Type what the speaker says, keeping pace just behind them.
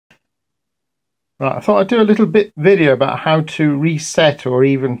Right, I thought I'd do a little bit video about how to reset or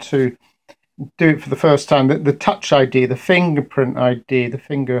even to do it for the first time. The Touch ID, the fingerprint ID, the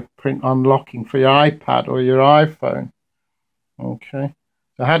fingerprint unlocking for your iPad or your iPhone. Okay,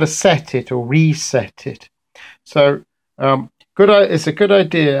 so how to set it or reset it. So it's a good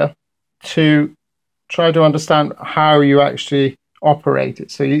idea to try to understand how you actually operate it.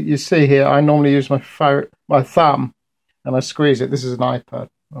 So you see here, I normally use my thumb and I squeeze it. This is an iPad,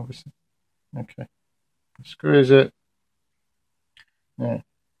 obviously. Okay, squeeze it. Yeah,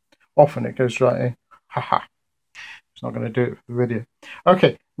 often it goes right in. Haha. It's not going to do it for the video.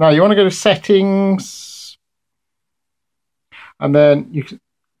 Okay, now you want to go to settings, and then you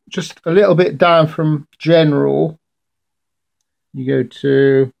just a little bit down from general. You go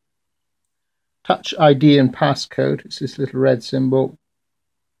to Touch ID and passcode. It's this little red symbol,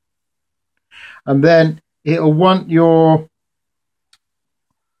 and then it'll want your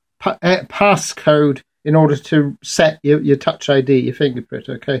passcode in order to set your Touch ID, your fingerprint.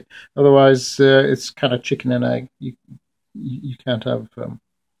 Okay, otherwise it's kind of chicken and egg. You can't have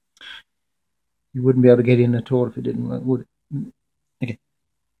you wouldn't be able to get in at all if it didn't work, would it? Okay.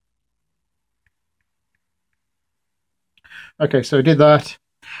 Okay, so I did that,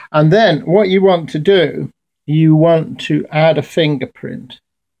 and then what you want to do, you want to add a fingerprint.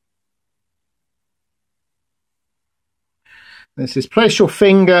 This is place your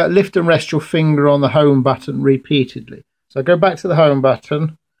finger, lift and rest your finger on the home button repeatedly. So I go back to the home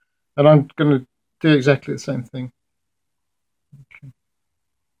button, and I'm going to do exactly the same thing. Okay.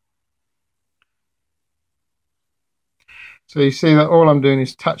 So you see that all I'm doing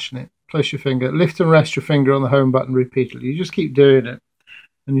is touching it. Place your finger, lift and rest your finger on the home button repeatedly. You just keep doing it,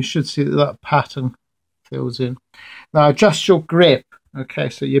 and you should see that pattern fills in. Now adjust your grip. Okay,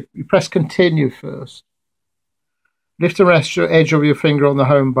 so you press continue first. Lift and rest your edge of your finger on the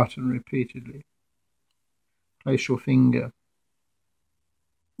home button repeatedly. Place your finger.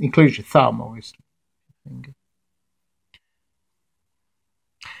 Includes your thumb, obviously. Finger.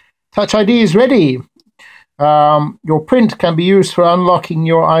 Touch ID is ready. Your print can be used for unlocking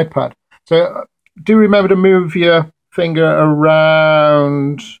your iPad. So do remember to move your finger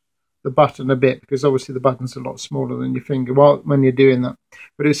around the button a bit, because obviously the button's a lot smaller than your finger when you're doing that.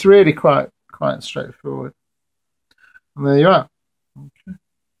 But it's really quite straightforward. And there you are. Okay.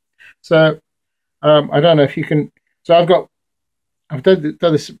 So I don't know if you can. So I've done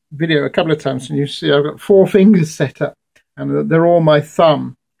this video a couple of times, and you see I've got 4 fingers set up, and they're all my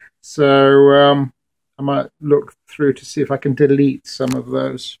thumb. So I might look through to see if I can delete some of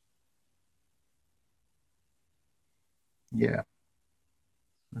those. Yeah.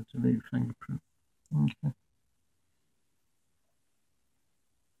 Delete fingerprint. Okay.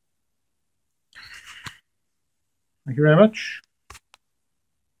 Thank you very much.